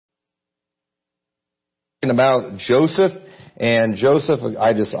About Joseph. And Joseph,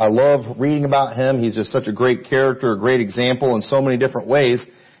 I love reading about him. He's just such a great character, a great example in so many different ways.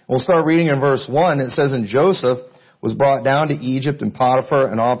 We'll start reading in verse 1. It says, "And Joseph was brought down to Egypt, and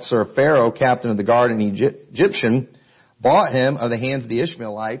Potiphar, an officer of Pharaoh, captain of the guard, an Egyptian, bought him of the hands of the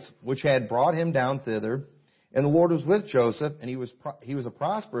Ishmaelites, which had brought him down thither. And the Lord was with Joseph, and he was a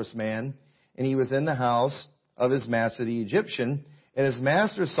prosperous man, and he was in the house of his master the Egyptian. And his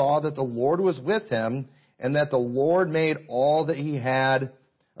master saw that the Lord was with him, and that the Lord made all that he had,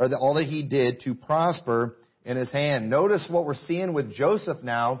 or all that he did, to prosper in his hand." Notice what we're seeing with Joseph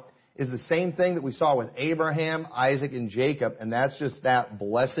now is the same thing that we saw with Abraham, Isaac, and Jacob, and that's just that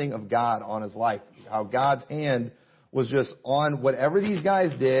blessing of God on his life. How God's hand was just on whatever these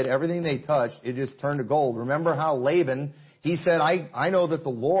guys did, everything they touched, it just turned to gold. Remember how Laban, he said, I know that the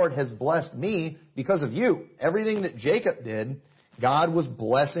Lord has blessed me because of you. Everything that Jacob did, God was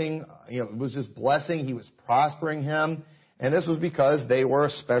blessing, it was just blessing. He was prospering him. And this was because they were a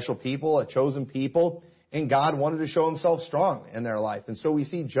special people, a chosen people. And God wanted to show himself strong in their life. And so we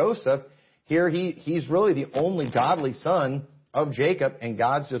see Joseph here. He's really the only godly son of Jacob. And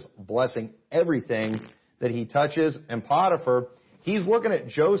God's just blessing everything that he touches. And Potiphar, he's looking at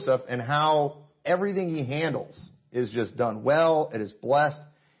Joseph and how everything he handles is just done well. It is blessed.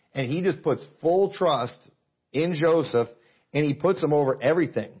 And he just puts full trust in Joseph. And he puts him over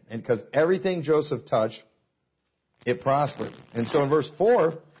everything. And because everything Joseph touched, it prospered. And so in verse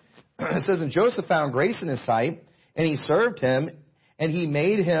 4, it says, "And Joseph found grace in his sight, and he served him, and he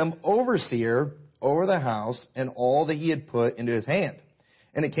made him overseer over the house and all that he had put into his hand.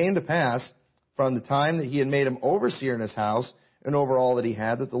 And it came to pass, from the time that he had made him overseer in his house and over all that he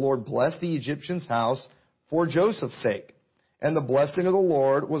had, that the Lord blessed the Egyptian's house for Joseph's sake. And the blessing of the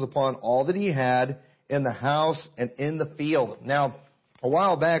Lord was upon all that he had in the house and in the field." Now, a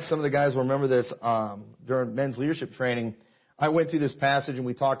while back, some of the guys will remember this during men's leadership training. I went through this passage and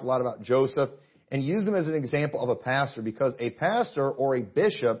we talked a lot about Joseph and used him as an example of a pastor, because a pastor or a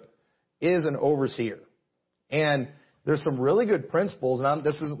bishop is an overseer. And there's some really good principles, and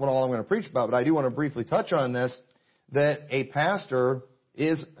this isn't all I'm going to preach about, but I do want to briefly touch on this, that a pastor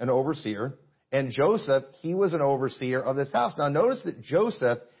is an overseer, and Joseph, he was an overseer of this house. Now, notice that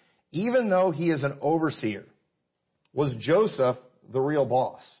Joseph, even though he is an overseer, was Joseph the real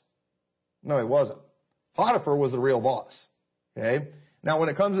boss? No, he wasn't. Potiphar was the real boss. Okay? Now, when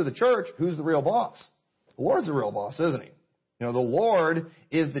it comes to the church, who's the real boss? The Lord's the real boss, isn't he? The Lord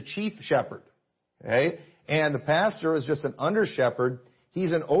is the chief shepherd. Okay? And the pastor is just an under shepherd.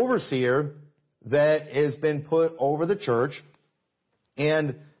 He's an overseer that has been put over the church.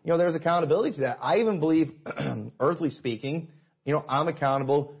 And, there's accountability to that. I even believe, earthly speaking, I'm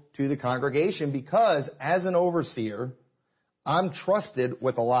accountable to the congregation, because as an overseer, I'm trusted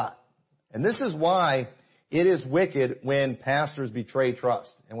with a lot. And this is why it is wicked when pastors betray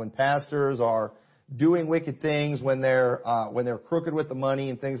trust, and when pastors are doing wicked things, when they're crooked with the money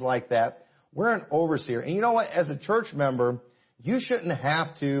and things like that. We're an overseer. And you know what? As a church member, you shouldn't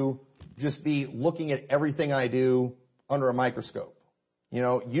have to just be looking at everything I do under a microscope. You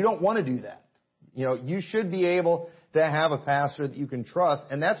don't want to do that. You should be able to have a pastor that you can trust,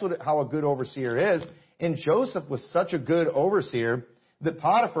 and that's how a good overseer is. And Joseph was such a good overseer that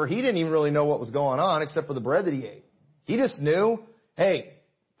Potiphar, he didn't even really know what was going on except for the bread that he ate. He just knew, hey,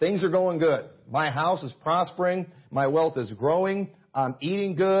 things are going good. My house is prospering. My wealth is growing. I'm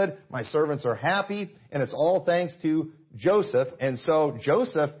eating good. My servants are happy. And it's all thanks to Joseph. And so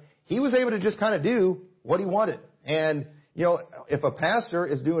Joseph, he was able to just kind of do what he wanted. And, if a pastor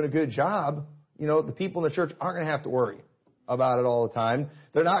is doing a good job, the people in the church aren't going to have to worry about it all the time.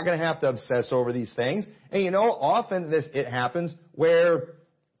 They're not going to have to obsess over these things. And often it happens where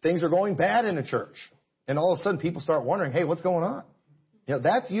things are going bad in a church. And all of a sudden people start wondering, hey, what's going on?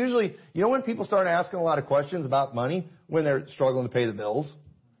 That's usually, when people start asking a lot of questions about money, when they're struggling to pay the bills.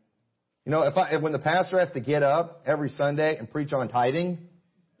 When the pastor has to get up every Sunday and preach on tithing,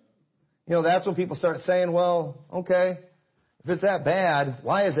 that's when people start saying, well, okay, if it's that bad,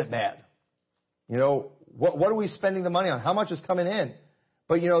 why is it bad? What are we spending the money on? How much is coming in?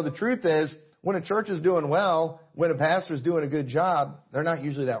 But, the truth is, when a church is doing well, when a pastor is doing a good job, they're not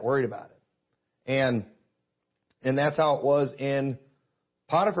usually that worried about it. And that's how it was in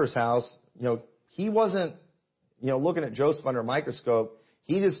Potiphar's house. He wasn't, looking at Joseph under a microscope.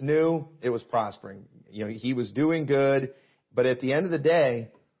 He just knew it was prospering. He was doing good. But at the end of the day,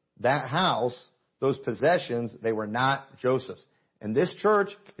 that house, those possessions, they were not Joseph's. And this church,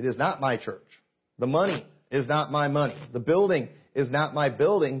 it is not my church. The money is not my money. The building is not my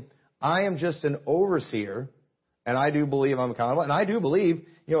building. I am just an overseer, and I do believe I'm accountable. And I do believe,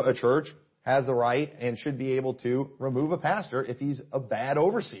 a church has the right and should be able to remove a pastor if he's a bad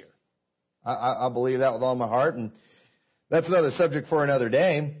overseer. I believe that with all my heart, and that's another subject for another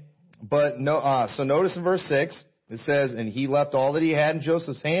day. But no, so notice in verse 6, it says, "And he left all that he had in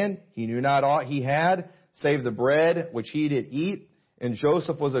Joseph's hand. He knew not aught he had, save the bread which he did eat. And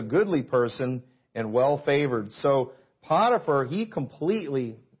Joseph was a goodly person and well favored." So Potiphar, he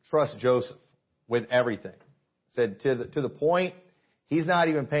completely trusts Joseph with everything. Said to the point, he's not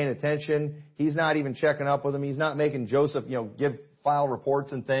even paying attention. He's not even checking up with him. He's not making Joseph, file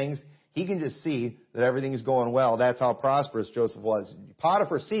reports and things. He can just see that everything is going well. That's how prosperous Joseph was.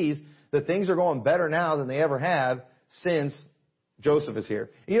 Potiphar sees that things are going better now than they ever have since Joseph is here.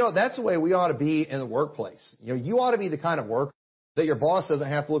 That's the way we ought to be in the workplace. You ought to be the kind of worker that your boss doesn't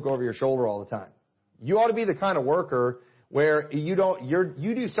have to look over your shoulder all the time. You ought to be the kind of worker where you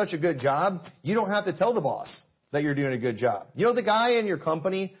do such a good job, you don't have to tell the boss that you're doing a good job. The guy in your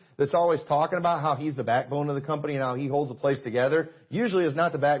company that's always talking about how he's the backbone of the company and how he holds the place together, usually is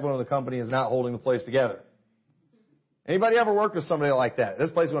not the backbone of the company, is not holding the place together. Anybody ever worked with somebody like that? This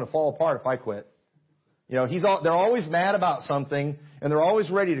place is going to fall apart if I quit. They're always mad about something, and they're always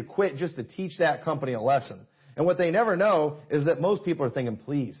ready to quit just to teach that company a lesson. And what they never know is that most people are thinking,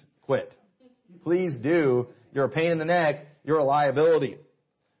 please quit. Please do. You're a pain in the neck. You're a liability.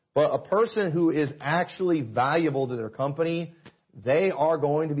 But a person who is actually valuable to their company, they are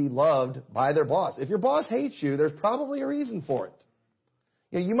going to be loved by their boss. If your boss hates you, there's probably a reason for it.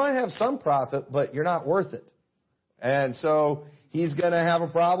 You might have some profit, but you're not worth it. And so he's going to have a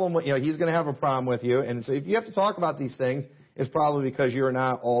problem with, he's going to have a problem with you. And so if you have to talk about these things, it's probably because you're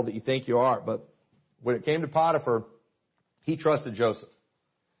not all that you think you are. But when it came to Potiphar, he trusted Joseph.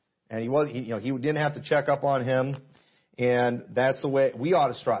 And he didn't have to check up on him. And that's the way we ought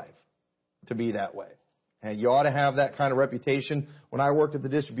to strive to be that way. And you ought to have that kind of reputation. When I worked at the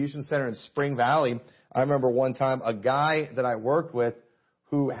distribution center in Spring Valley, I remember one time a guy that I worked with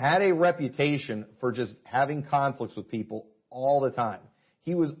who had a reputation for just having conflicts with people all the time.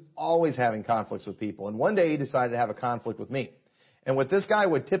 He was always having conflicts with people. And one day he decided to have a conflict with me. And what this guy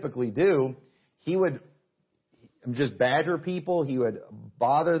would typically do, he would just badger people. He would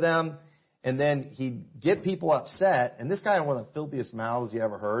bother them. And then he'd get people upset. And this guy had one of the filthiest mouths you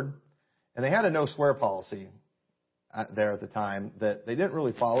ever heard. And they had a no swear policy there at the time that they didn't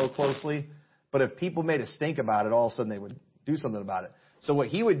really follow closely. But if people made a stink about it, all of a sudden they would do something about it. So what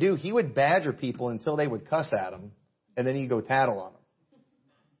he would do, he would badger people until they would cuss at him. And then he'd go tattle on them.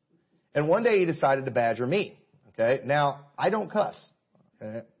 And one day he decided to badger me. Okay. Now, I don't cuss.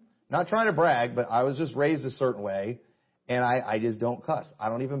 Okay. Not trying to brag, but I was just raised a certain way. And I just don't cuss. I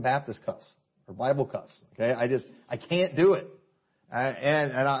don't even Baptist cuss or Bible cuss. Okay. I can't do it.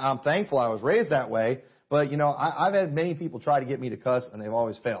 And I'm thankful I was raised that way. But I've had many people try to get me to cuss and they've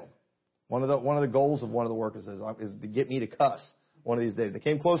always failed. One of the goals of one of the workers is to get me to cuss one of these days. They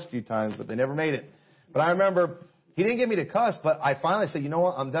came close a few times, but they never made it. But I remember he didn't get me to cuss, but I finally said, you know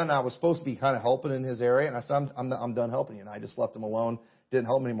what, I'm done. I was supposed to be kind of helping in his area, and I said, I'm done helping you. And I just left him alone, didn't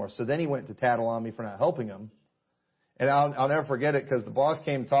help him anymore. So then he went to tattle on me for not helping him. And I'll never forget it because the boss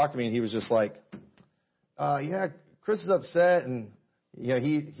came to talk to me and he was just like, yeah, Chris is upset and,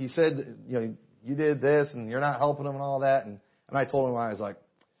 he said, you did this and you're not helping him and all that. And I told him, I was like,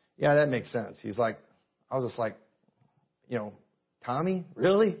 yeah, that makes sense. He's like, I was just like, Tommy,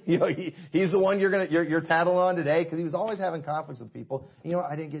 really? He's the one you're tattling on today because he was always having conflicts with people. And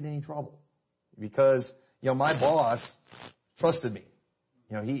I didn't get in any trouble because, my boss trusted me.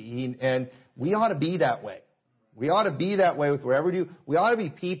 And we ought to be that way. We ought to be that way with wherever we do. We ought to be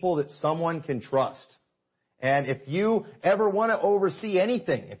people that someone can trust. And if you ever want to oversee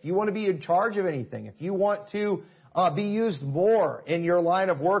anything, if you want to be in charge of anything, if you want to be used more in your line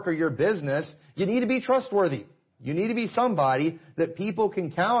of work or your business, you need to be trustworthy. You need to be somebody that people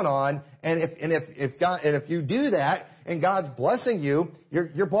can count on. And if you do that and God's blessing you,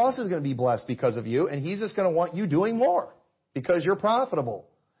 your boss is going to be blessed because of you, and he's just going to want you doing more because you're profitable.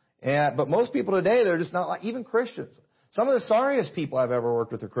 But most people today, they're just not like, even Christians. Some of the sorriest people I've ever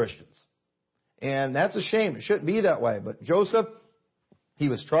worked with are Christians. And that's a shame. It shouldn't be that way. But Joseph, he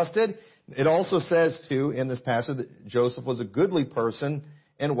was trusted. It also says, too, in this passage that Joseph was a goodly person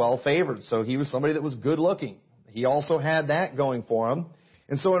and well favored. So he was somebody that was good looking. He also had that going for him.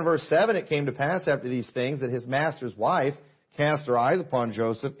 And so in verse 7, it came to pass after these things that his master's wife cast her eyes upon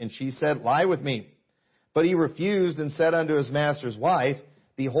Joseph, and she said, lie with me. But he refused and said unto his master's wife,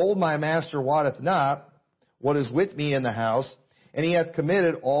 behold, my master wotteth not what is with me in the house, and he hath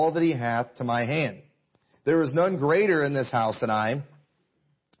committed all that he hath to my hand. There is none greater in this house than I,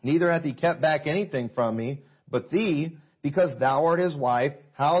 neither hath he kept back anything from me, but thee, because thou art his wife,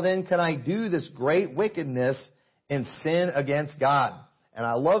 how then can I do this great wickedness and sin against God? And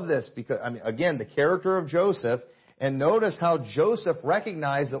I love this because, again, the character of Joseph, and notice how Joseph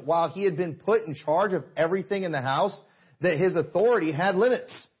recognized that while he had been put in charge of everything in the house, that his authority had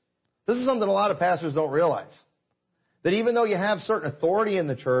limits. This is something a lot of pastors don't realize. That even though you have certain authority in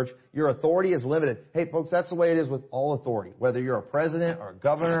the church, your authority is limited. Hey folks, that's the way it is with all authority. Whether you're a president or a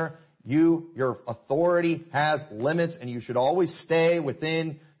governor, your authority has limits, and you should always stay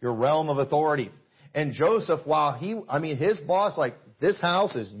within your realm of authority. And Joseph, while his boss, like, this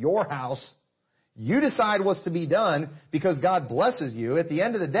house is your house. You decide what's to be done because God blesses you. At the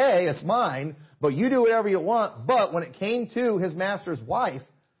end of the day, it's mine, but you do whatever you want. But when it came to his master's wife,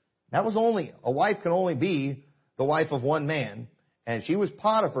 a wife can only be the wife of one man, and she was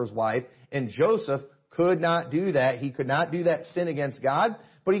Potiphar's wife, and Joseph could not do that. He could not do that sin against God,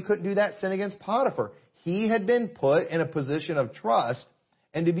 but he couldn't do that sin against Potiphar. He had been put in a position of trust,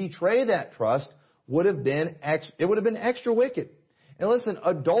 and to betray that trust would have been extra wicked. And listen,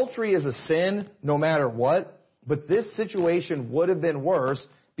 adultery is a sin no matter what, but this situation would have been worse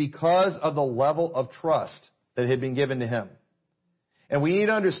because of the level of trust that had been given to him. And we need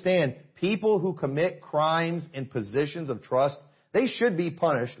to understand, people who commit crimes in positions of trust, they should be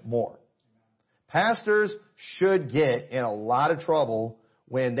punished more. Pastors should get in a lot of trouble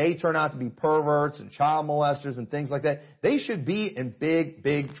when they turn out to be perverts and child molesters and things like that. They should be in big,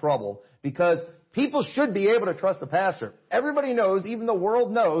 big trouble because people should be able to trust the pastor. Everybody knows, even the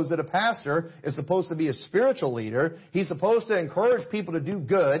world knows, that a pastor is supposed to be a spiritual leader. He's supposed to encourage people to do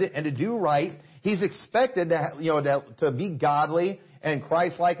good and to do right. He's expected to be godly and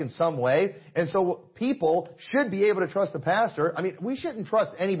Christ-like in some way. And so people should be able to trust the pastor. We shouldn't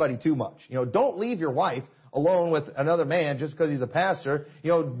trust anybody too much. Don't leave your wife alone with another man just because he's a pastor.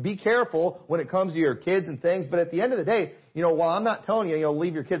 Be careful when it comes to your kids and things. But at the end of the day, while I'm not telling you,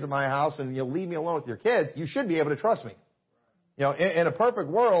 leave your kids at my house and leave me alone with your kids, you should be able to trust me. In a perfect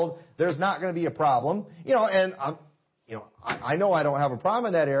world, there's not going to be a problem. And I know I don't have a problem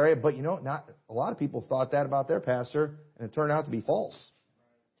in that area, but not a lot of people thought that about their pastor, and it turned out to be false.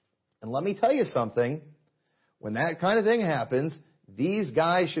 And let me tell you something. When that kind of thing happens, these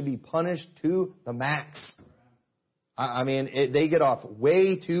guys should be punished to the max. They get off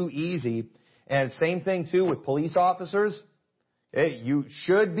way too easy. And same thing too with police officers. You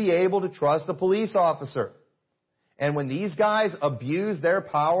should be able to trust the police officer. And when these guys abuse their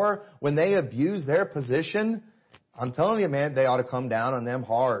power, when they abuse their position, I'm telling you, man, they ought to come down on them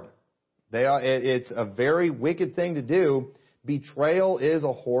hard. It's a very wicked thing to do. Betrayal is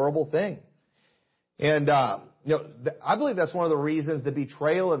a horrible thing. And, I believe that's one of the reasons the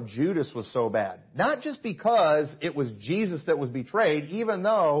betrayal of Judas was so bad. Not just because it was Jesus that was betrayed, even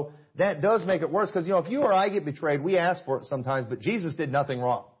though that does make it worse. Because, if you or I get betrayed, we ask for it sometimes, but Jesus did nothing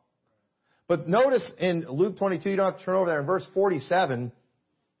wrong. But notice in Luke 22, you don't have to turn over there, in verse 47, it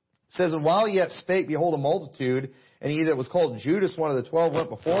says, "And while he yet spake, behold, a multitude, and he that was called Judas, one of the 12, went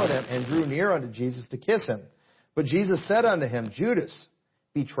before them, and drew near unto Jesus to kiss him. But Jesus said unto him, Judas,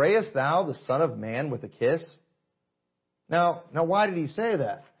 betrayest thou the Son of Man with a kiss?" Now why did he say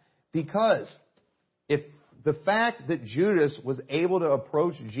that? Because if the fact that Judas was able to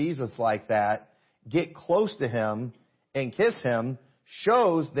approach Jesus like that, get close to him, and kiss him,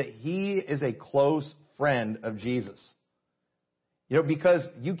 shows that he is a close friend of Jesus. Because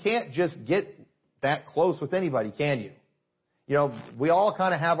you can't just get that close with anybody, can you? We all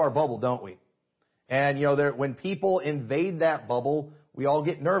kind of have our bubble, don't we? And, when people invade that bubble, we all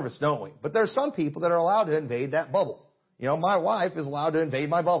get nervous, don't we? But there's some people that are allowed to invade that bubble. My wife is allowed to invade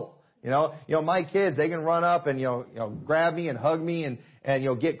my bubble. My kids, they can run up and, grab me and hug me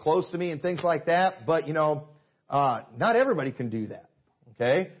and get close to me and things like that. But, not everybody can do that.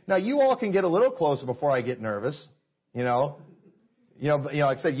 Okay? Now, you all can get a little closer before I get nervous. Like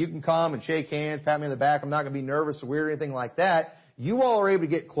I said, you can come and shake hands, pat me on the back. I'm not going to be nervous or weird or anything like that. You all are able to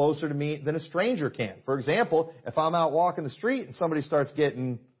get closer to me than a stranger can. For example, if I'm out walking the street and somebody starts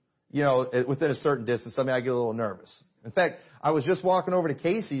getting, within a certain distance, I get a little nervous. In fact, I was just walking over to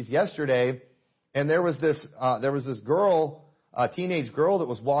Casey's yesterday, and there was this girl, a teenage girl that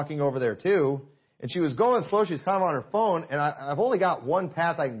was walking over there too, and she was going slow. She was kind of on her phone, and I've only got one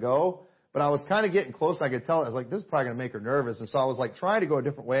path I can go. But I was kind of getting close, and I could tell, I was like, this is probably going to make her nervous. And so I was like trying to go a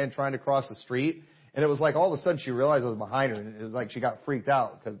different way and trying to cross the street. And it was like all of a sudden she realized I was behind her, and it was like she got freaked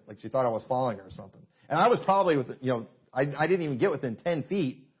out because she thought I was following her or something. And I was probably I didn't even get within 10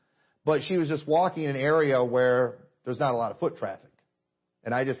 feet, but she was just walking in an area where there's not a lot of foot traffic.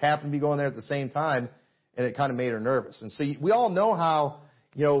 And I just happened to be going there at the same time, and it kind of made her nervous. And so we all know how,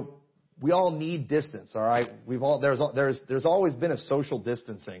 we all need distance, all right? There's always been a social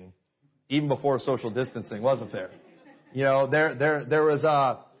distancing, even before social distancing, wasn't there? There was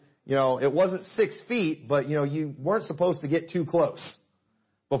it wasn't 6 feet, but you weren't supposed to get too close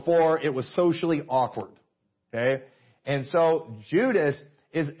before it was socially awkward. Okay? And so Judas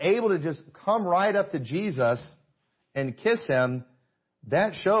is able to just come right up to Jesus and kiss him.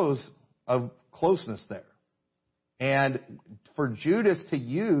 That shows a closeness there. And for Judas to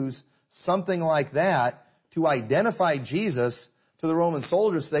use something like that to identify Jesus to the Roman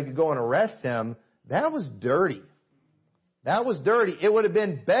soldiers so they could go and arrest him, that was dirty. That was dirty. It would have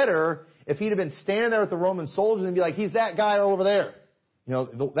been better if he'd have been standing there with the Roman soldiers and be like, he's that guy over there.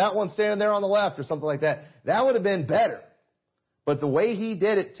 That one standing there on the left or something like that. That would have been better. But the way he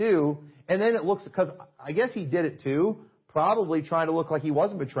did it too, and then it looks, because I guess he did it too, probably trying to look like he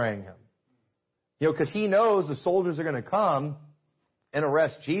wasn't betraying him. Because he knows the soldiers are going to come and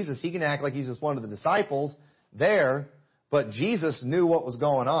arrest Jesus. He can act like he's just one of the disciples there, but Jesus knew what was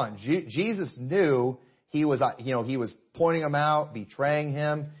going on. Jesus knew he was pointing him out, betraying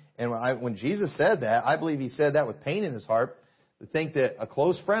him. And when Jesus said that, I believe he said that with pain in his heart, to think that a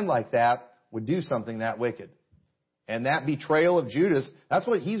close friend like that would do something that wicked. And that betrayal of Judas, that's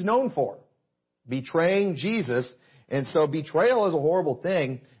what he's known for. Betraying Jesus. And so betrayal is a horrible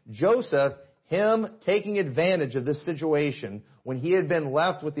thing. Joseph, him taking advantage of this situation when he had been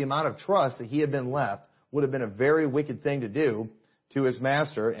left with the amount of trust that he had been left, would have been a very wicked thing to do to his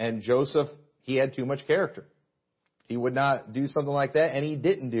master. And Joseph, he had too much character. He would not do something like that, and he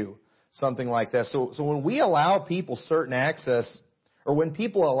didn't do something like that. So when we allow people certain access, or when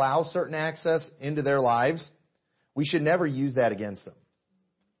people allow certain access into their lives, we should never use that against them.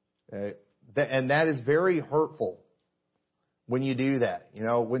 Okay? And that is very hurtful when you do that.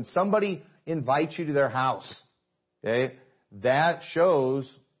 When somebody invites you to their house, okay, that shows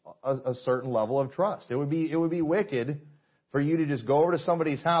a certain level of trust. It would be wicked for you to just go over to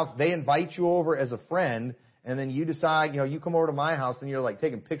somebody's house. They invite you over as a friend, and then you decide, you come over to my house and you're like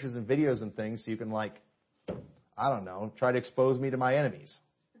taking pictures and videos and things so you can try to expose me to my enemies.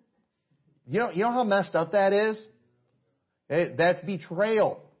 You know how messed up that is? That's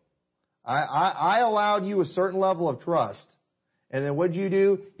betrayal. I allowed you a certain level of trust. And then what'd you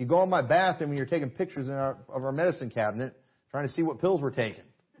do? You go in my bathroom and you're taking pictures of our medicine cabinet, trying to see what pills we're taking.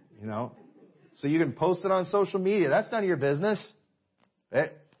 So you can post it on social media. That's none of your business.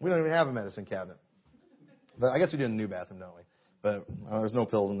 We don't even have a medicine cabinet. But I guess we do in the new bathroom, don't we? But there's no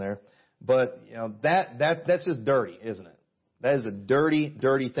pills in there. But that's just dirty, isn't it? That is a dirty,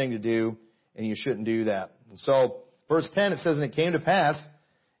 dirty thing to do, and you shouldn't do that. And so, verse 10, it says, "And it came to pass,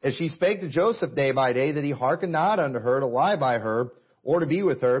 as she spake to Joseph day by day, that he hearkened not unto her to lie by her, or to be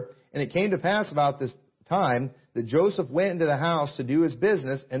with her. And it came to pass about this time, that Joseph went into the house to do his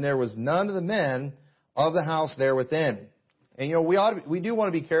business, and there was none of the men of the house there within." And we do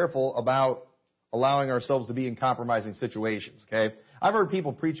want to be careful about allowing ourselves to be in compromising situations, okay? I've heard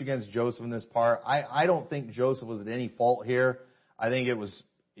people preach against Joseph in this part. I don't think Joseph was at any fault here. I think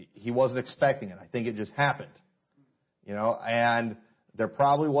he wasn't expecting it. I think it just happened. And there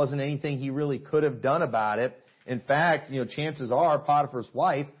probably wasn't anything he really could have done about it. In fact, chances are Potiphar's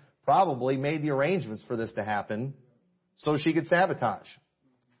wife probably made the arrangements for this to happen so she could sabotage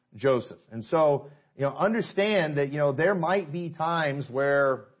Joseph. And so, understand that, there might be times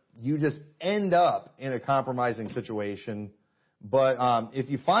where you just end up in a compromising situation. But if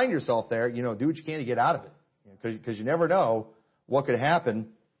you find yourself there, do what you can to get out of it. Because you never know what could happen.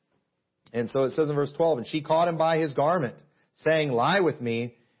 And so it says in verse 12, "And she caught him by his garment, saying, Lie with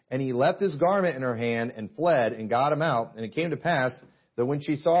me. And he left his garment in her hand and fled and got him out. And it came to pass that when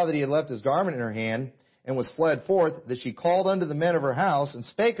she saw that he had left his garment in her hand and was fled forth, that she called unto the men of her house and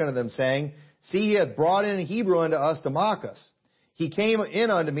spake unto them, saying, See, he hath brought in a Hebrew unto us to mock us. He came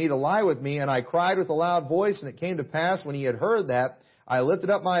in unto me to lie with me, and I cried with a loud voice. And it came to pass, when he had heard that, I lifted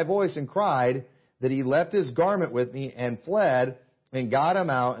up my voice and cried, that he left his garment with me and fled and got him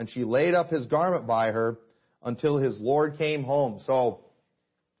out. And she laid up his garment by her until his Lord came home." So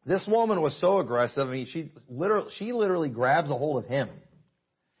this woman was so aggressive. She literally grabs a hold of him.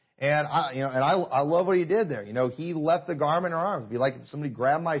 And I love what he did there. He left the garment in her arms. It'd be like if somebody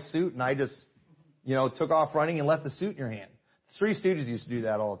grabbed my suit and I just, took off running and left the suit in your hand. The Three Stooges used to do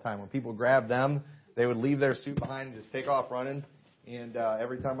that all the time. When people grabbed them, they would leave their suit behind and just take off running. And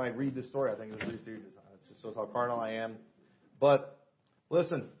every time I read this story, I think of the Three Stooges. It just shows how carnal I am. But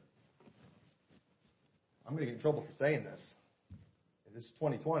listen, I'm going to get in trouble for saying this. This is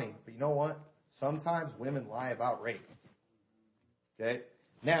 2020, but you know what? Sometimes women lie about rape. Okay?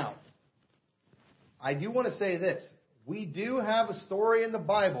 Now, I do want to say this. we do have a story in the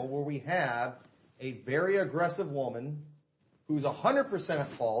Bible where we have a very aggressive woman who's 100%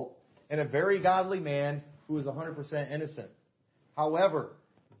 at fault and a very godly man who is 100% innocent. However,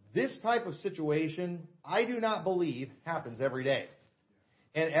 this type of situation, I do not believe, happens every day.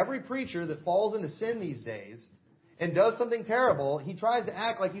 And every preacher that falls into sin these days and does something terrible, he tries to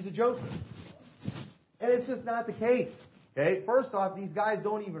act like he's a Joseph. And it's just not the case. Okay? First off, these guys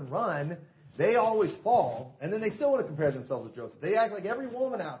don't even run. They always fall. And then they still want to compare themselves to Joseph. They act like every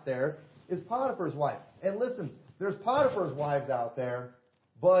woman out there is Potiphar's wife. And listen, there's Potiphar's wives out there,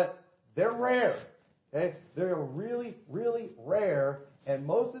 but they're rare. Okay? They're really, really rare. And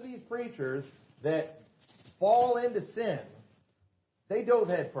most of these preachers that fall into sin, they dove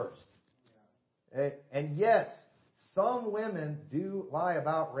head first. Okay? And yes, some women do lie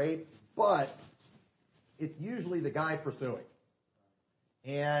about rape, but it's usually the guy pursuing.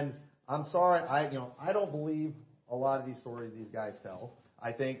 And I'm sorry, I don't believe a lot of these stories these guys tell.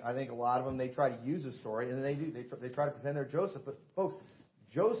 I think a lot of them, they try to use a story, and they try to pretend they're Joseph. But folks,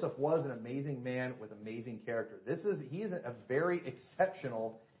 Joseph was an amazing man with amazing character. He's a very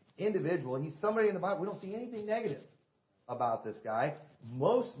exceptional individual. He's somebody in the Bible. We don't see anything negative about this guy.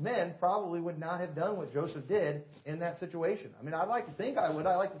 Most men probably would not have done what Joseph did in that situation. I mean, I'd like to think I would.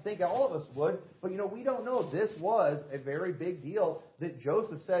 I'd like to think all of us would. But, we don't know. This was a very big deal that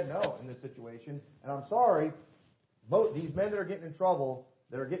Joseph said no in this situation. And I'm sorry, these men that are getting in trouble,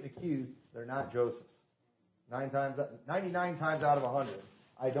 that are getting accused, they're not Josephs. 99 times out of 100,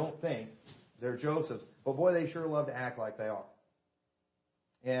 I don't think they're Josephs. But boy, they sure love to act like they are.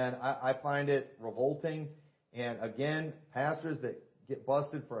 And I find it revolting. And again, pastors that get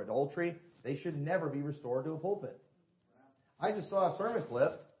busted for adultery, they should never be restored to a pulpit. I just saw a sermon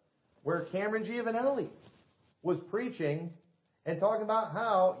clip where Cameron Giovanelli was preaching and talking about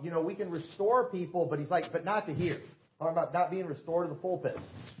how, we can restore people, but he's like, but not to here. Talking about not being restored to the pulpit.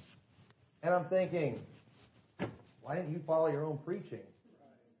 And I'm thinking, why didn't you follow your own preaching?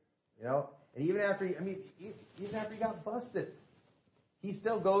 And even after he got busted, he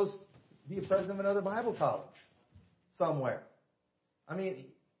still goes to be a president of another Bible college somewhere. I mean,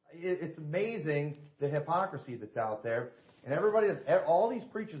 it's amazing the hypocrisy that's out there. And all these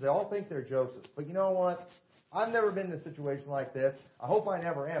preachers, they all think they're Josephs. But you know what? I've never been in a situation like this. I hope I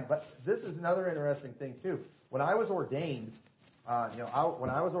never am. But this is another interesting thing, too. When I was ordained,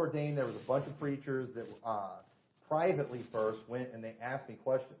 there was a bunch of preachers that privately first went and they asked me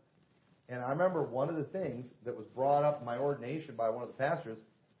questions. And I remember one of the things that was brought up in my ordination by one of the pastors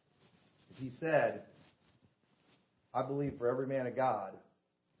is he said, I believe for every man of God,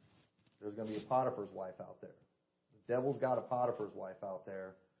 there's going to be a Potiphar's wife out there. The devil's got a Potiphar's wife out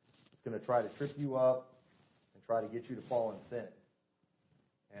there. It's going to try to trip you up and try to get you to fall in sin.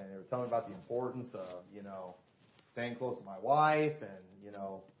 And they were telling me about the importance of, staying close to my wife and,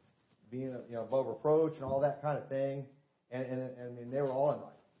 being, above reproach and all that kind of thing. And they were all in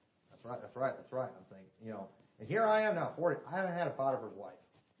like, that's right. I'm thinking, and here I am now, 40. I haven't had a Potiphar's wife.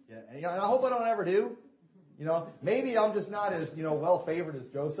 Yeah, and I hope I don't ever do. Maybe I'm just not as, well favored as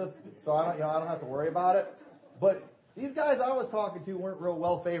Joseph, so I don't have to worry about it. But these guys I was talking to weren't real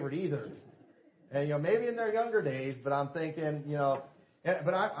well favored either. And, maybe in their younger days, but I'm thinking,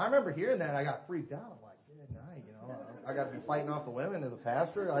 but I remember hearing that and I got freaked out. I'm like, good night, I got to be fighting off the women as a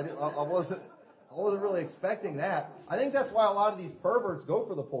pastor. I wasn't really expecting that. I think that's why a lot of these perverts go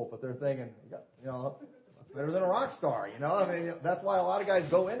for the pulpit. They're thinking, better than a rock star, that's why a lot of guys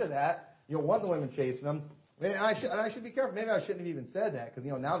go into that. Want the women chasing them. And I should be careful. Maybe I shouldn't have even said that because,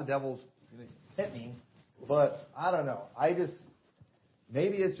 now the devil's hit me. But I don't know.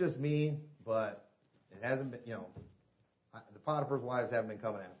 Maybe it's just me, but it hasn't been, the Potiphar's wives haven't been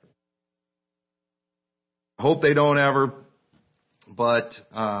coming after me. I hope they don't ever. But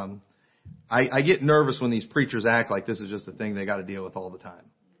I get nervous when these preachers act like this is just a thing they got to deal with all the time.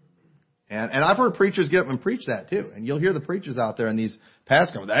 And I've heard preachers get up and preach that too. And you'll hear the preachers out there and these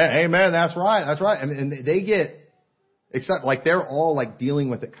pastors going, hey man, that's right. And they get, except like they're all like dealing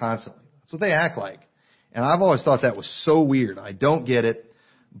with it constantly. That's what they act like. And I've always thought that was so weird. I don't get it.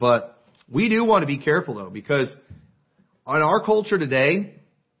 But we do want to be careful though, because in our culture today,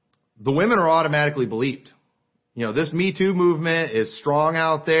 the women are automatically believed. This Me Too movement is strong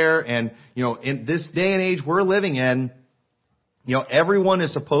out there. And, in this day and age we're living in, everyone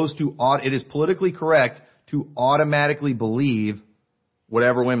is supposed to, it is politically correct to automatically believe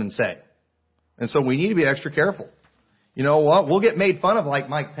whatever women say. And so we need to be extra careful. You know what? We'll get made fun of like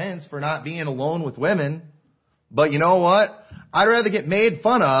Mike Pence for not being alone with women. But you know what? I'd rather get made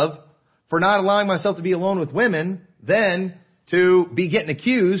fun of for not allowing myself to be alone with women than to be getting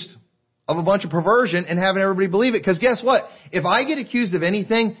accused of a bunch of perversion and having everybody believe it. Because guess what? If I get accused of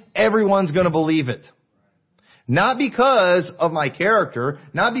anything, everyone's going to believe it. Not because of my character,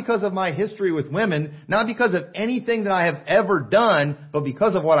 not because of my history with women, not because of anything that I have ever done, but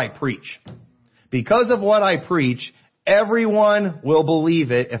because of what I preach. Because of what I preach, everyone will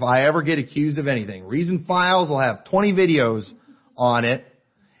believe it if I ever get accused of anything. Reason Files will have 20 videos on it.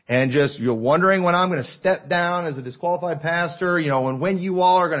 And just, you're wondering when I'm going to step down as a disqualified pastor, when you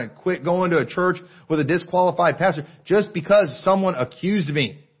all are going to quit going to a church with a disqualified pastor just because someone accused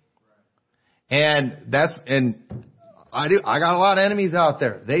me. And I got a lot of enemies out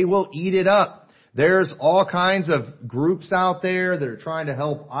there. They will eat it up. There's all kinds of groups out there that are trying to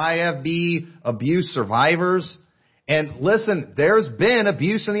help IFB abuse survivors. And listen, there's been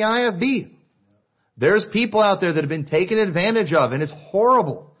abuse in the IFB. There's people out there that have been taken advantage of, and it's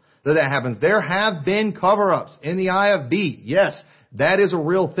horrible that happens. There have been cover-ups in the IFB. Yes, that is a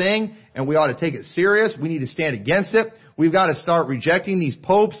real thing, and we ought to take it serious. We need to stand against it. We've got to start rejecting these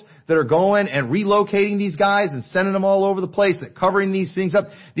popes that are going and relocating these guys and sending them all over the place, that covering these things up.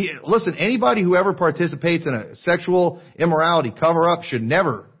 Listen, anybody who ever participates in a sexual immorality cover-up should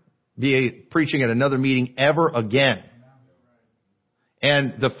never be preaching at another meeting ever again.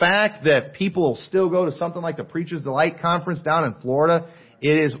 And the fact that people still go to something like the Preacher's Delight Conference down in Florida,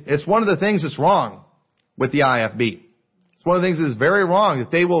 it's one of the things that's wrong with the IFB. It's one of the things that is very wrong,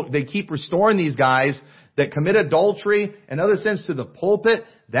 that they keep restoring these guys that commit adultery and other sins to the pulpit.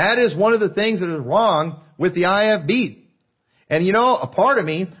 That is one of the things that is wrong with the IFB. And a part of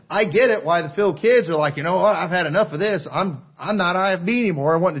me, I get it why the Phil kids are like, what, I've had enough of this. I'm not IFB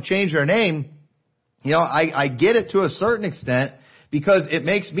anymore. I want to change their name. I get it to a certain extent, because it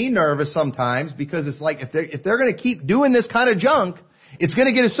makes me nervous sometimes, because it's like if they're going to keep doing this kind of junk, it's going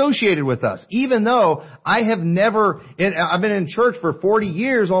to get associated with us. Even though I've been in church for 40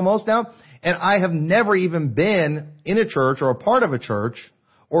 years almost now, and I have never even been in a church or a part of a church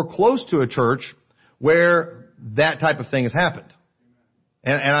or close to a church where that type of thing has happened.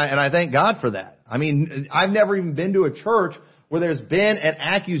 And I thank God for that. I mean, I've never even been to a church where there's been an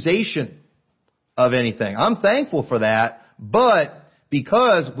accusation of anything. I'm thankful for that, but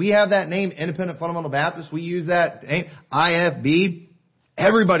because we have that name, Independent Fundamental Baptist, we use that name, IFB,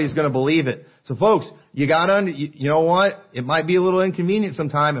 everybody's going to believe it. So folks, you know what? It might be a little inconvenient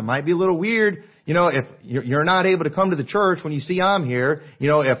sometime. It might be a little weird. If you're not able to come to the church when you see I'm here,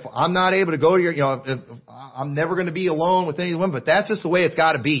 if I'm not able to go to if I'm never going to be alone with any of the women, but that's just the way it's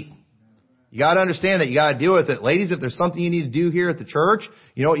got to be. You got to understand that you got to deal with it. Ladies, if there's something you need to do here at the church,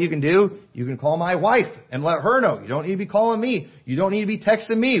 you know what you can do? You can call my wife and let her know. You don't need to be calling me. You don't need to be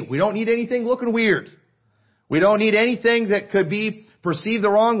texting me. We don't need anything looking weird. We don't need anything that could be perceived the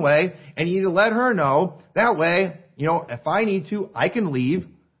wrong way. And you need to let her know. That way, if I need to, I can leave,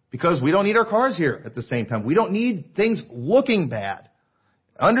 because we don't need our cars here at the same time. We don't need things looking bad.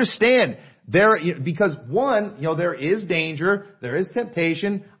 Understand, because one, there is danger, there is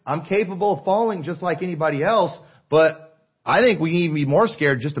temptation. I'm capable of falling just like anybody else, but I think we need to be more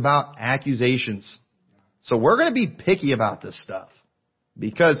scared just about accusations. So we're going to be picky about this stuff,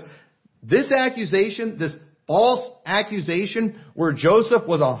 because this accusation, this false accusation where Joseph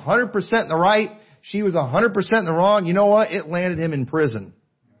was 100% in the right, she was 100% in the wrong, you know what? It landed him in prison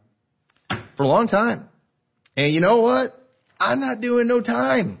for a long time. And you know what? I'm not doing no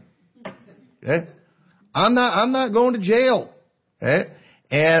time. Okay? I'm not going to jail. Okay?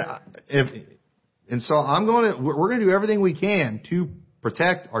 And so we're going to do everything we can to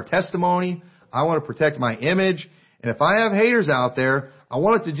protect our testimony. I want to protect my image. And if I have haters out there, I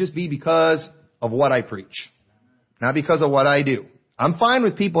want it to just be because of what I preach, not because of what I do. I'm fine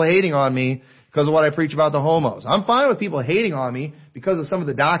with people hating on me because of what I preach about the homos. I'm fine with people hating on me because of some of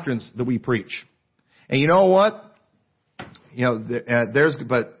the doctrines that we preach. And you know what?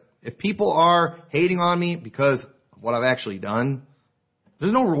 But if people are hating on me because of what I've actually done,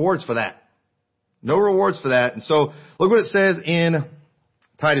 there's no rewards for that. No rewards for that. And so look what it says in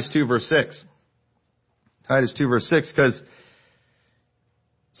Titus 2 verse 6. Titus 2 verse 6, because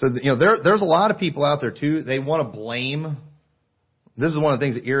there's a lot of people out there too. They want to blame. This is one of the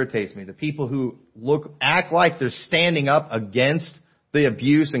things that irritates me. The people who act like they're standing up against the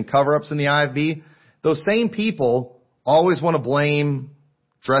abuse and cover-ups in the IFB. Those same people always want to blame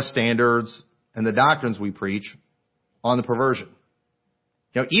dress standards and the doctrines we preach on the perversion.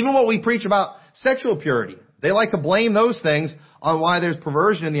 Even what we preach about sexual purity, they like to blame those things on why there's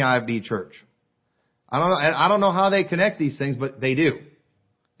perversion in the IFB church. I don't know how they connect these things, but they do.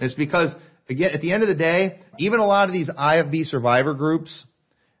 It's because, again, at the end of the day, even a lot of these IFB survivor groups,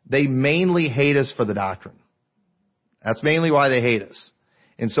 they mainly hate us for the doctrine. That's mainly why they hate us.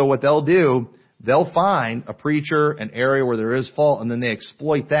 And so what they'll do, they'll find a preacher, an area where there is fault, and then they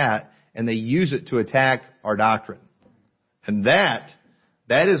exploit that, and they use it to attack our doctrine. And that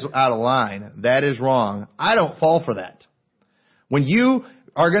is out of line. That is wrong. I don't fall for that. When you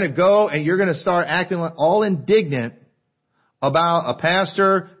are going to go and you're going to start acting like all indignant about a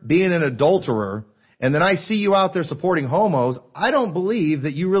pastor being an adulterer, and then I see you out there supporting homos, I don't believe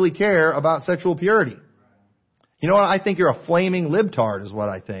that you really care about sexual purity. You know what? I think you're a flaming libtard is what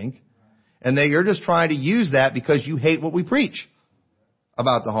I think. And that you're just trying to use that because you hate what we preach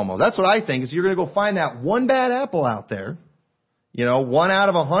about the homos. That's what I think, is you're going to go find that one bad apple out there, 1 out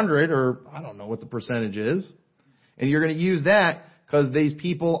of 100, or I don't know what the percentage is, and you're going to use that because these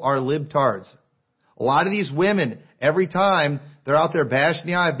people are libtards. A lot of these women, every time they're out there bashing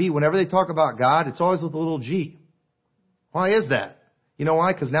the IFB, whenever they talk about God, it's always with a little g. Why is that? You know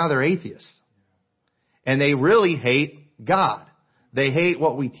why? Because now they're atheists. And they really hate God. They hate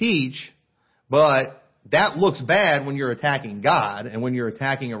what we teach, but that looks bad when you're attacking God and when you're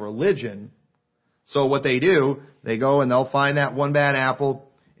attacking a religion. So what they do, they go and they'll find that one bad apple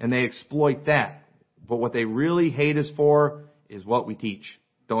and they exploit that. But what they really hate us for is what we teach.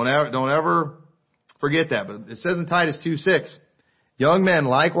 Don't ever forget that. But it says in Titus 2:6, young men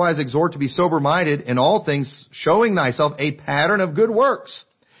likewise exhort to be sober-minded in all things, showing thyself a pattern of good works.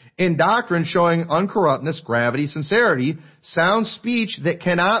 In doctrine showing uncorruptness, gravity, sincerity, sound speech that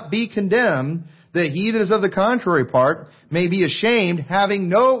cannot be condemned, that he that is of the contrary part may be ashamed, having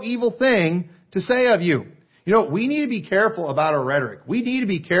no evil thing to say of you. We need to be careful about our rhetoric. We need to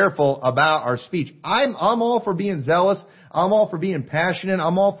be careful about our speech. I'm all for being zealous. I'm all for being passionate.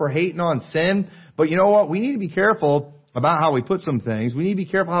 I'm all for hating on sin. But you know what? We need to be careful about how we put some things. We need to be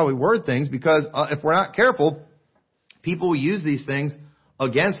careful how we word things, because if we're not careful, people will use these things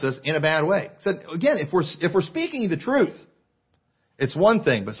against us in a bad way. So again, if we're speaking the truth, it's one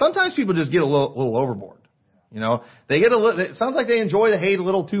thing. But sometimes people just get a little overboard. They get it sounds like they enjoy the hate a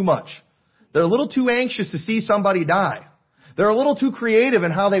little too much. They're a little too anxious to see somebody die. They're a little too creative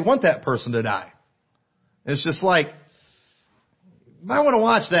in how they want that person to die. And it's just like, you might want to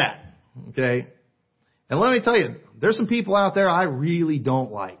watch that. Okay? And let me tell you, there's some people out there I really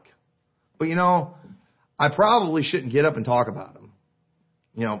don't like. But I probably shouldn't get up and talk about them,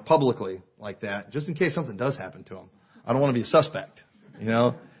 publicly like that, just in case something does happen to them. I don't want to be a suspect,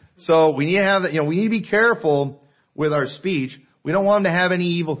 So we need to have that, we need to be careful with our speech. We don't want them to have any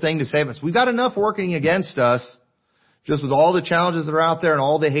evil thing to say of us. We've got enough working against us, just with all the challenges that are out there and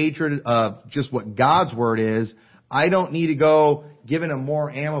all the hatred of just what God's word is. I don't need to go giving them more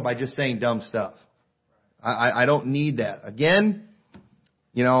ammo by just saying dumb stuff. I don't need that. Again,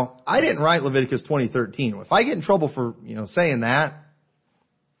 I didn't write Leviticus 20:13. If I get in trouble for, saying that,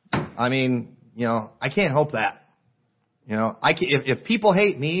 I can't help that. If people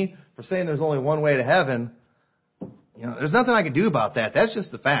hate me for saying there's only one way to heaven, there's nothing I can do about that. That's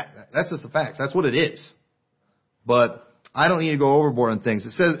just the fact. That's just the facts. That's what it is. But I don't need to go overboard on things.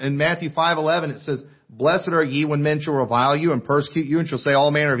 It says in Matthew 5:11, it says, blessed are ye when men shall revile you and persecute you and shall say all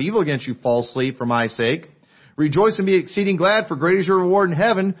manner of evil against you falsely for my sake. Rejoice and be exceeding glad, for great is your reward in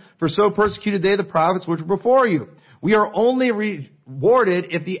heaven, for so persecuted they the prophets which were before you. We are only rewarded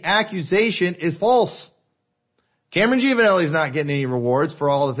if the accusation is false. Cameron Giovanelli is not getting any rewards for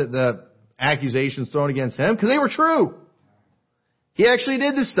all of the accusations thrown against him, because they were true. He actually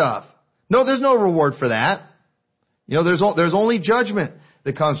did this stuff. No, there's no reward for that. There's only judgment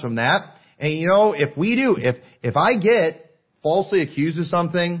that comes from that. And if I get falsely accused of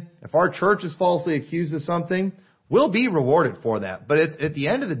something, if our church is falsely accused of something, we'll be rewarded for that. But at the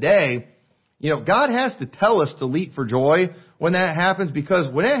end of the day, God has to tell us to leap for joy when that happens,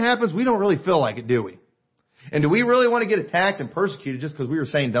 because when it happens, we don't really feel like it, do we? And do we really want to get attacked and persecuted just because we were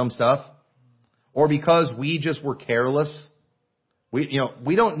saying dumb stuff? Or because we just were careless? We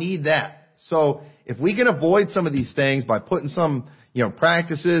don't need that. So if we can avoid some of these things by putting some,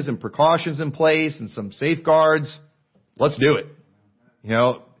 practices and precautions in place and some safeguards, let's do it.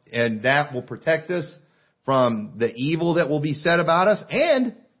 And that will protect us from the evil that will be said about us,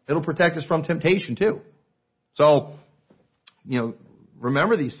 and it'll protect us from temptation too. So,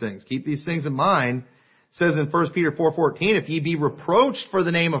 remember these things. Keep these things in mind. It says in 1 Peter 4:14, if ye be reproached for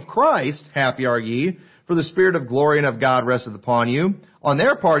the name of Christ, happy are ye, for the Spirit of glory and of God resteth upon you. On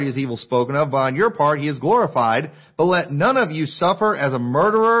their part he is evil spoken of, but on your part he is glorified. But let none of you suffer as a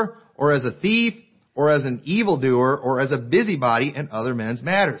murderer, or as a thief, or as an evildoer, or as a busybody in other men's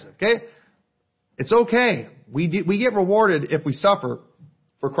matters. Okay? It's okay. We get rewarded if we suffer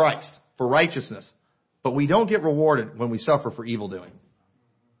for Christ, for righteousness. But we don't get rewarded when we suffer for evil doing.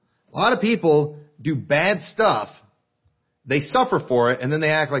 A lot of people do bad stuff they suffer for it, and then they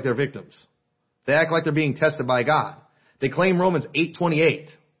act like they're victims. They act like they're being tested by God. They claim Romans 8:28.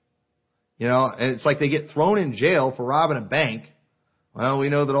 And it's like they get thrown in jail for robbing a bank. Well, we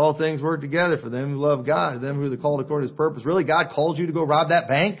know that all things work together for them who love God, them who are called according to His purpose. Really? God called you to go rob that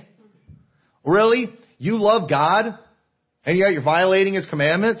bank? Really? You love God, and yet you're violating His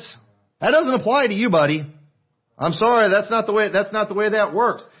commandments? That doesn't apply to you, buddy. I'm sorry, that's not the way that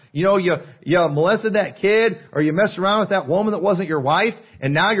works. You molested that kid, or you messed around with that woman that wasn't your wife,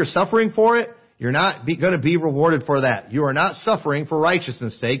 and now you're suffering for it. You're not going to be rewarded for that. You are not suffering for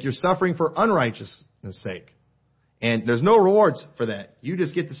righteousness' sake. You're suffering for unrighteousness' sake. And there's no rewards for that. You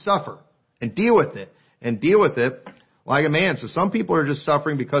just get to suffer and deal with it. And deal with it like a man. So some people are just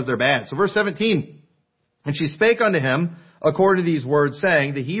suffering because they're bad. So verse 17. And she spake unto him according to these words,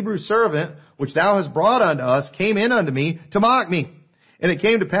 saying, The Hebrew servant which thou hast brought unto us came in unto me to mock me. And it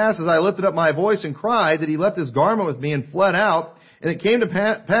came to pass, as I lifted up my voice and cried, that he left his garment with me and fled out. And it came to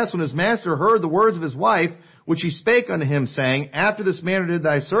pass when his master heard the words of his wife, which he spake unto him, saying, After this manner did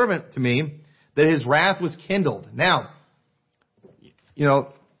thy servant to me, that his wrath was kindled. Now,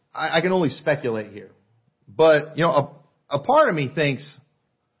 I can only speculate here. But, a part of me thinks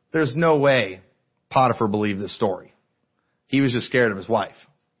there's no way Potiphar believed this story. He was just scared of his wife.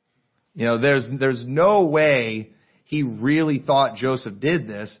 There's no way he really thought Joseph did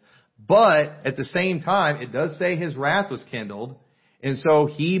this. But at the same time, it does say his wrath was kindled. And so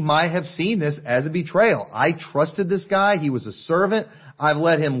he might have seen this as a betrayal. I trusted this guy. He was a servant. I've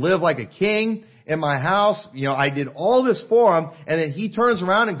let him live like a king in my house. I did all this for him. And then he turns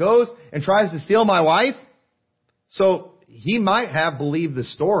around and goes and tries to steal my wife. So he might have believed the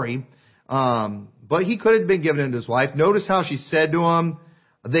story. But he could have been given it to his wife. Notice how she said to him,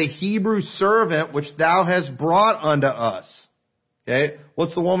 The Hebrew servant which thou hast brought unto us. Okay.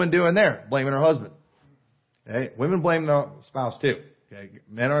 What's the woman doing there? Blaming her husband. Okay. Women blame their spouse too. Okay.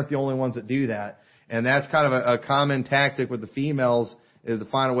 Men aren't the only ones that do that. And that's kind of a common tactic with the females, is to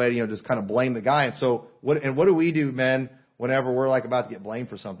find a way to, just kind of blame the guy. And so what do we do, men, whenever we're like about to get blamed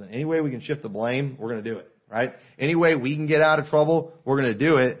for something? Any way we can shift the blame, we're going to do it, right? Any way we can get out of trouble, we're going to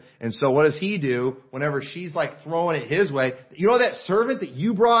do it. And so what does he do whenever she's like throwing it his way? That servant that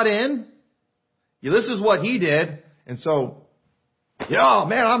you brought in? This is what he did. And so,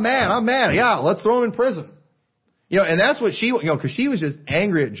 I'm mad. Yeah, let's throw him in prison. And that's what she, because she was just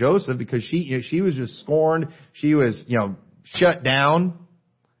angry at Joseph because she was just scorned. She was, shut down,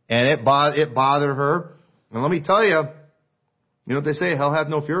 and it bothered her. And let me tell you, what they say, hell hath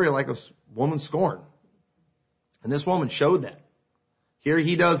no fury like a woman scorned. And this woman showed that. Here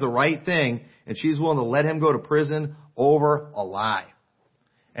he does the right thing, and she's willing to let him go to prison over a lie.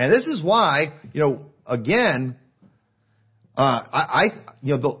 And this is why, again,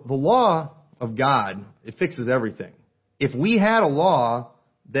 the law of God, it fixes everything. If we had a law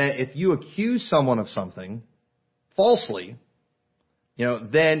that if you accuse someone of something falsely,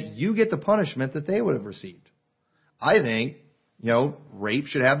 then you get the punishment that they would have received. I think, rape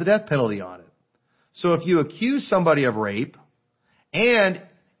should have the death penalty on it. So if you accuse somebody of rape and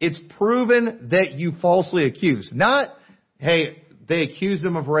it's proven that you falsely accused, not, hey, they accused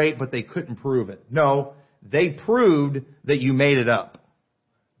them of rape, but they couldn't prove it. No, they proved that you made it up.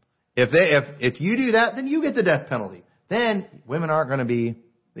 If you do that, then you get the death penalty. Then women aren't going to be,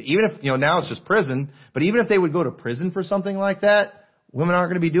 even if, now it's just prison, but even if they would go to prison for something like that, women aren't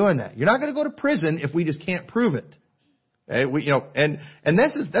going to be doing that. You're not going to go to prison if we just can't prove it. Okay? And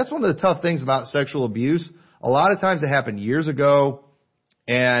that's one of the tough things about sexual abuse. A lot of times it happened years ago,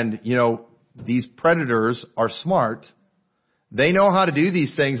 and, these predators are smart. They know how to do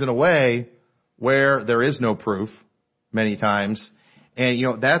these things in a way where there is no proof many times.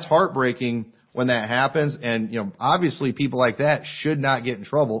 And, that's heartbreaking when that happens. And, obviously people like that should not get in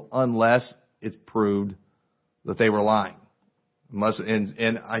trouble unless it's proved that they were lying.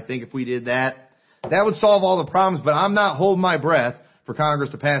 And I think if we did that, that would solve all the problems. But I'm not holding my breath for Congress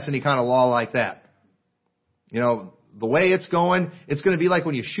to pass any kind of law like that. The way it's going to be like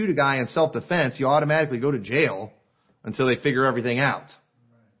when you shoot a guy in self-defense, you automatically go to jail until they figure everything out.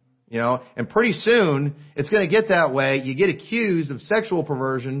 And pretty soon it's going to get that way. You get accused of sexual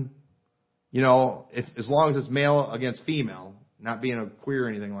perversion, as long as it's male against female, not being a queer or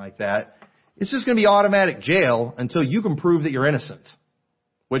anything like that. It's just going to be automatic jail until you can prove that you're innocent,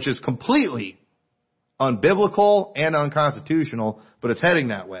 which is completely unbiblical and unconstitutional, but it's heading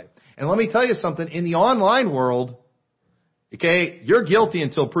that way. And let me tell you something, in the online world, okay, you're guilty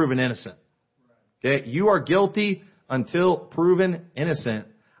until proven innocent. Okay, you are guilty until proven innocent.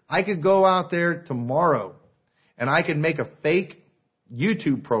 I could go out there tomorrow and I could make a fake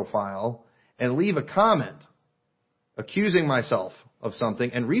YouTube profile and leave a comment accusing myself of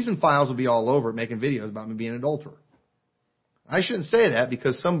something, and Reason Files will be all over it making videos about me being an adulterer. I shouldn't say that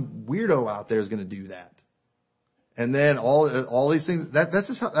because some weirdo out there is going to do that. And then all these things,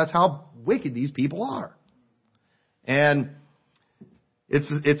 that's how wicked these people are. And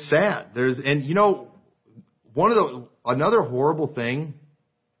it's sad. Another horrible thing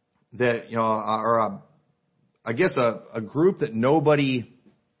that, I guess a group that nobody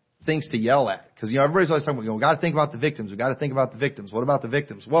thinks to yell at. Because, everybody's always talking about, we got to think about the victims. We got to think about the victims. What about the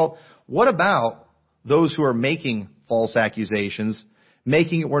victims? Well, what about those who are making false accusations,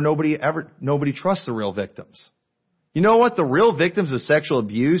 making it where nobody trusts the real victims? You know what? The real victims of sexual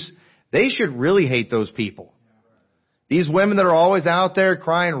abuse, they should really hate those people. These women that are always out there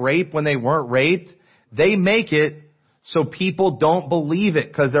crying rape when they weren't raped, they make it so people don't believe it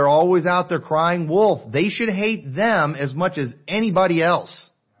because they're always out there crying wolf. They should hate them as much as anybody else.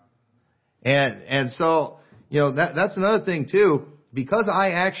 And so, that's another thing too. Because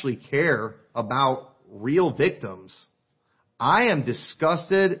I actually care about real victims, I am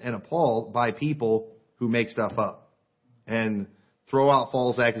disgusted and appalled by people who make stuff up and throw out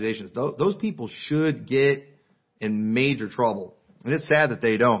false accusations. Those people should get in major trouble. And it's sad that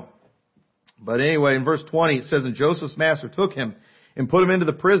they don't. But anyway, in verse 20, it says, and Joseph's master took him and put him into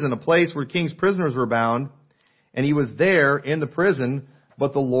the prison, a place where king's prisoners were bound. And he was there in the prison.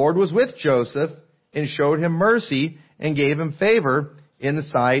 But the Lord was with Joseph and showed him mercy and gave him favor in the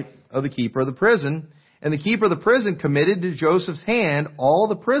sight of the keeper of the prison. And the keeper of the prison committed to Joseph's hand all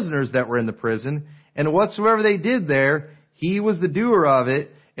the prisoners that were in the prison. And whatsoever they did there, he was the doer of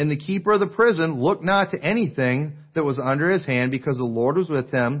it. And the keeper of the prison looked not to anything that was under his hand, because the Lord was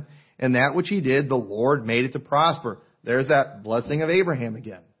with him. And that which he did, the Lord made it to prosper. There's that blessing of Abraham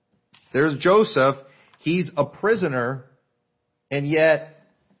again. There's Joseph. He's a prisoner, and yet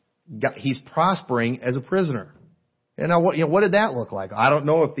he's prospering as a prisoner. And now, what did that look like? I don't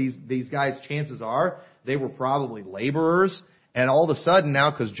know if these guys, chances are, they were probably laborers, and all of a sudden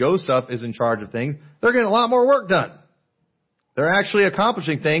now, because Joseph is in charge of things, they're getting a lot more work done. They're actually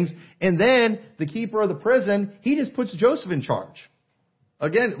accomplishing things. And then the keeper of the prison, he just puts Joseph in charge.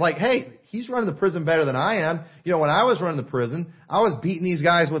 Again, hey, he's running the prison better than I am. When I was running the prison, I was beating these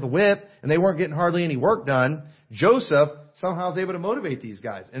guys with a whip, and they weren't getting hardly any work done. Joseph somehow is able to motivate these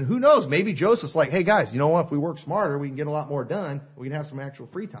guys. And who knows, maybe Joseph's like, hey guys, you know what, if we work smarter, we can get a lot more done. We can have some actual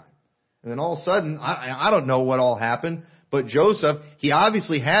free time. And then all of a sudden, I don't know what all happened, but Joseph, he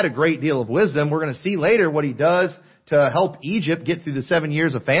obviously had a great deal of wisdom. We're going to see later what he does to help Egypt get through the 7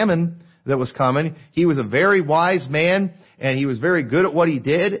 years of famine that was coming. He was a very wise man, and he was very good at what he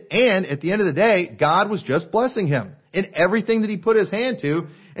did. And at the end of the day, God was just blessing him in everything that he put his hand to.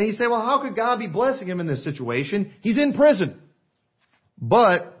 And you say, well, how could God be blessing him in this situation? He's in prison.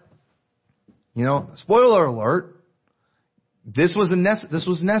 But, spoiler alert, this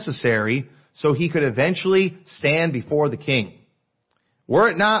was necessary so he could eventually stand before the king. Were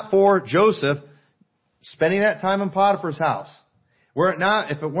it not for Joseph spending that time in Potiphar's house,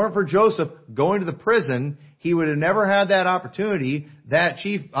 if it weren't for Joseph going to the prison, he would have never had that opportunity. That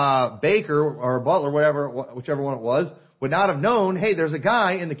chief baker or butler, whichever one it was, would not have known, hey, there's a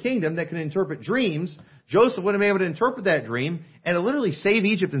guy in the kingdom that can interpret dreams. Joseph wouldn't have been able to interpret that dream and literally save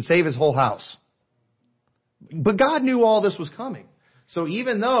Egypt and save his whole house. But God knew all this was coming. So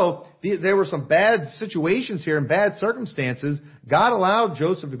even though there were some bad situations here and bad circumstances, God allowed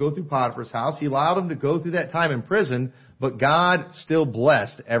Joseph to go through Potiphar's house. He allowed him to go through that time in prison, but God still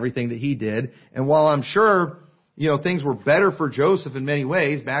blessed everything that he did. And while I'm sure, things were better for Joseph in many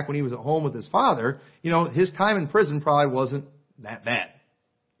ways back when he was at home with his father, his time in prison probably wasn't that bad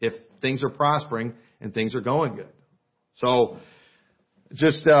if things are prospering and things are going good. So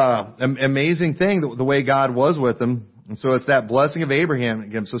just an amazing thing, the way God was with him. And so it's that blessing of Abraham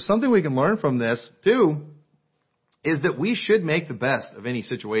again. So something we can learn from this too is that we should make the best of any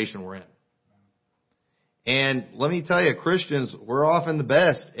situation we're in. And let me tell you, Christians, we're often the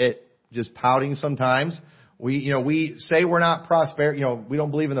best at just pouting sometimes. We say we're not we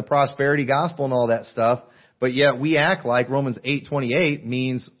don't believe in the prosperity gospel and all that stuff, but yet we act like Romans 8:28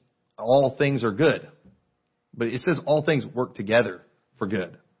 means all things are good. But it says all things work together for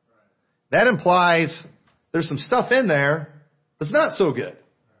good. That implies there's some stuff in there that's not so good.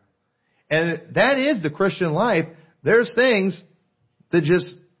 And that is the Christian life. There's things that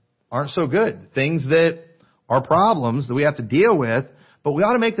just aren't so good. Things that are problems that we have to deal with, but we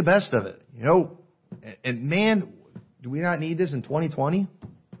ought to make the best of it. And man, do we not need this in 2020?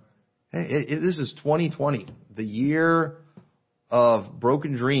 This is 2020, the year of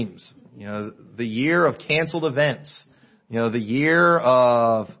broken dreams, the year of canceled events, the year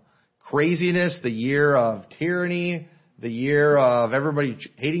of craziness, the year of tyranny, the year of everybody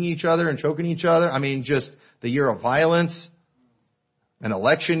hating each other and choking each other. I mean, just the year of violence, an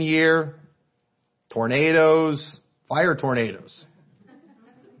election year, tornadoes, fire tornadoes,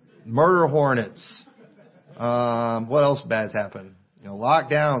 murder hornets. What else bad's happened?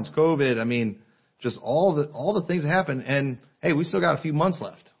 Lockdowns, COVID. I mean, just all the things that happen. And hey, we still got a few months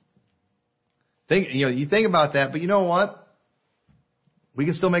left. You think about that, but you know what? We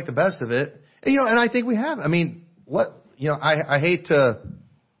can still make the best of it. And I think we have. I mean, I hate to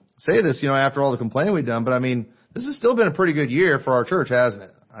say this, after all the complaining we've done, but I mean, this has still been a pretty good year for our church, hasn't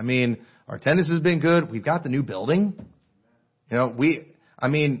it? I mean, our attendance has been good. We've got the new building.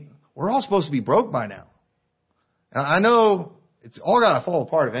 We're all supposed to be broke by now. I know it's all got to fall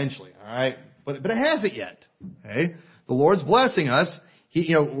apart eventually, all right? But it hasn't yet. Okay? The Lord's blessing us.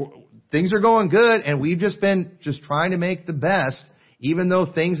 Things are going good, and we've just been trying to make the best, even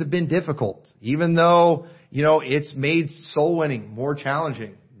though things have been difficult, even though, it's made soul winning more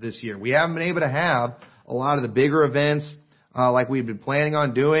challenging this year. We haven't been able to have a lot of the bigger events like we've been planning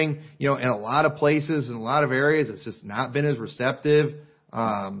on doing. In a lot of places, in a lot of areas, it's just not been as receptive.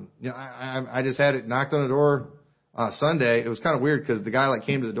 I just had it knocked on the door Sunday. It was kind of weird because the guy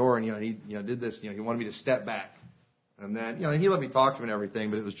came to the door and he did this. He wanted me to step back, and then he let me talk to him and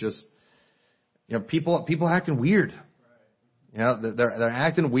everything, but it was just people acting weird. They're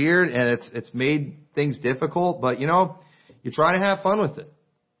acting weird, and it's made things difficult. But you try to have fun with it,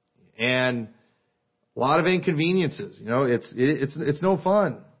 and a lot of inconveniences. It's no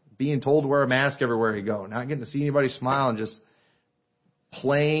fun being told to wear a mask everywhere you go, not getting to see anybody smile, and just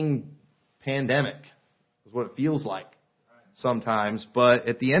playing pandemic is what it feels like sometimes. But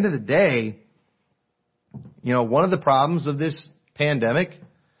at the end of the day, one of the problems of this pandemic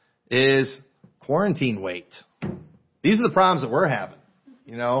is quarantine weight. These are the problems that we're having,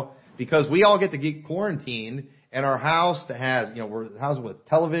 because we all get to get quarantined, and our house that has, we're housed with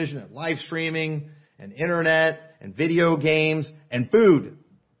television and live streaming and internet and video games and food.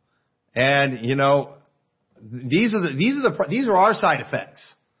 And, these are our side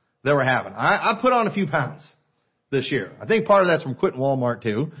effects that we're having. I put on a few pounds this year. I think part of that's from quitting Walmart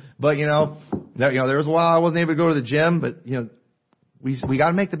too. But, there was a while I wasn't able to go to the gym, but, we got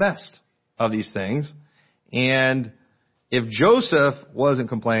to make the best of these things. And if Joseph wasn't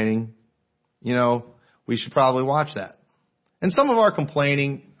complaining, we should probably watch that. And some of our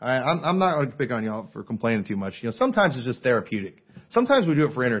complaining, I'm not going to pick on y'all for complaining too much. Sometimes it's just therapeutic. Sometimes we do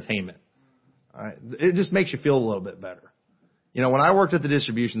it for entertainment. It just makes you feel a little bit better. When I worked at the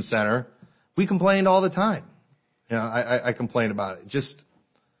distribution center, we complained all the time. I complained about it.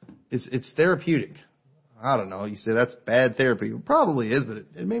 It's therapeutic. I don't know. You say that's bad therapy. It probably is, but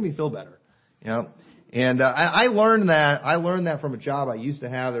it made me feel better. And I learned that. I learned that from a job I used to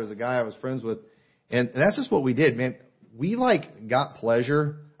have. There was a guy I was friends with, and that's just what we did, man. We got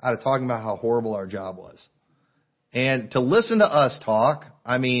pleasure out of talking about how horrible our job was. And to listen to us talk,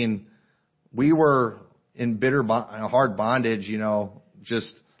 we were in hard bondage,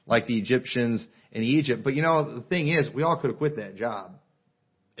 just like the Egyptians in Egypt. But the thing is, we all could have quit that job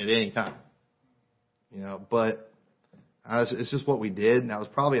at any time. But it's just what we did, and that was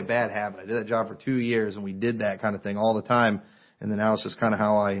probably a bad habit. I did that job for 2 years, and we did that kind of thing all the time. And then now it's just kind of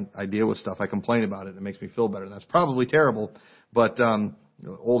how I deal with stuff. I complain about it, and it makes me feel better. That's probably terrible, but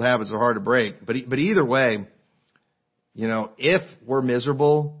old habits are hard to break. But either way, if we're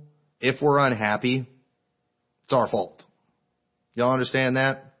miserable, if we're unhappy, it's our fault. Y'all understand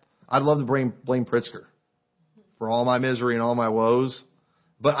that? I'd love to blame Pritzker for all my misery and all my woes,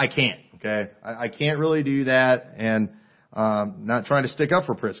 but I can't. Okay, I can't really do that, and not trying to stick up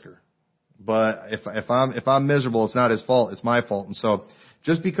for Pritzker. But if I'm miserable, it's not his fault. It's my fault. And so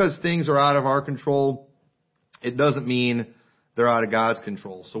just because things are out of our control, it doesn't mean they're out of God's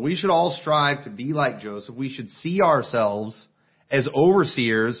control. So we should all strive to be like Joseph. We should see ourselves as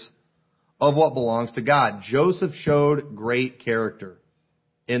overseers of what belongs to God. Joseph showed great character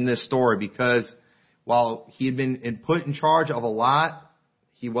in this story because while he had been put in charge of a lot,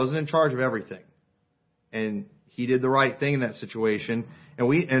 he wasn't in charge of everything. And he did the right thing in that situation.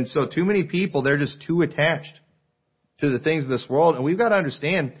 And so too many people, they're just too attached to the things of this world. And we've got to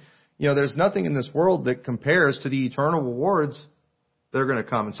understand, there's nothing in this world that compares to the eternal rewards that are going to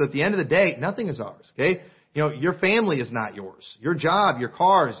come. And so at the end of the day, nothing is ours. Okay. Your family is not yours. Your job, your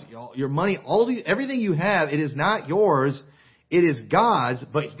cars, your money, everything you have, it is not yours. It is God's,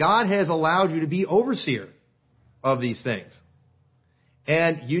 but God has allowed you to be overseer of these things.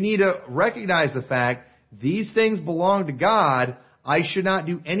 And you need to recognize the fact these things belong to God. I should not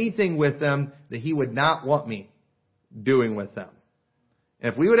do anything with them that He would not want me doing with them.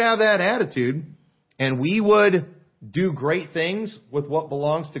 And if we would have that attitude and we would do great things with what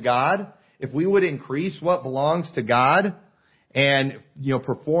belongs to God, if we would increase what belongs to God and,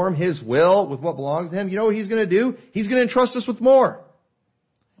 perform His will with what belongs to Him, you know what He's going to do? He's going to entrust us with more.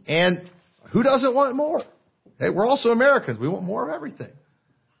 And who doesn't want more? Hey, we're also Americans. We want more of everything.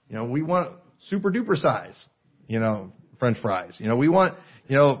 We want super duper size, French fries. We want,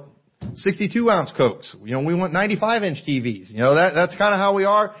 62-ounce Cokes. We want 95-inch TVs. That's kind of how we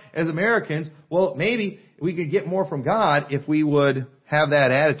are as Americans. Well, maybe we could get more from God if we would have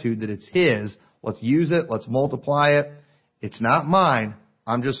that attitude that it's His. Let's use it. Let's multiply it. It's not mine.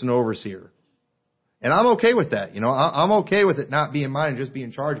 I'm just an overseer. And I'm okay with that. I'm okay with it not being mine and just be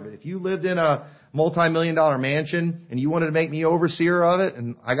in charge of it. If you lived in a multi-million-dollar mansion and you wanted to make me overseer of it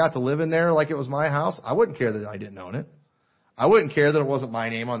and I got to live in there like it was my house, I wouldn't care that I didn't own it. I wouldn't care that it wasn't my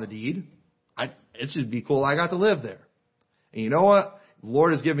name on the deed. It should be cool I got to live there. And you know what? The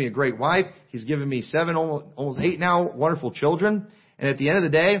Lord has given me a great wife. He's given me 7, almost 8 now, wonderful children. And at the end of the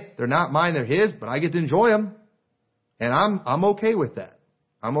day, they're not mine, they're His, but I get to enjoy them. And I'm okay with that.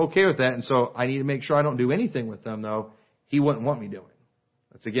 I'm okay with that. And so I need to make sure I don't do anything with them, though, He wouldn't want me doing.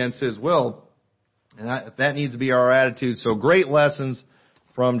 That's against His will. And that needs to be our attitude. So great lessons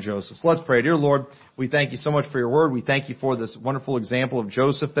from Joseph. So let's pray. Dear Lord, we thank You so much for Your word. We thank You for this wonderful example of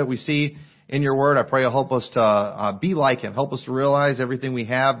Joseph that we see in Your word. I pray You'll help us to be like him. Help us to realize everything we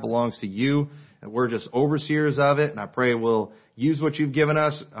have belongs to You, and we're just overseers of it. And I pray we'll use what You've given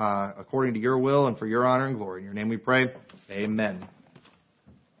us according to Your will and for Your honor and glory. In Your name we pray. Amen.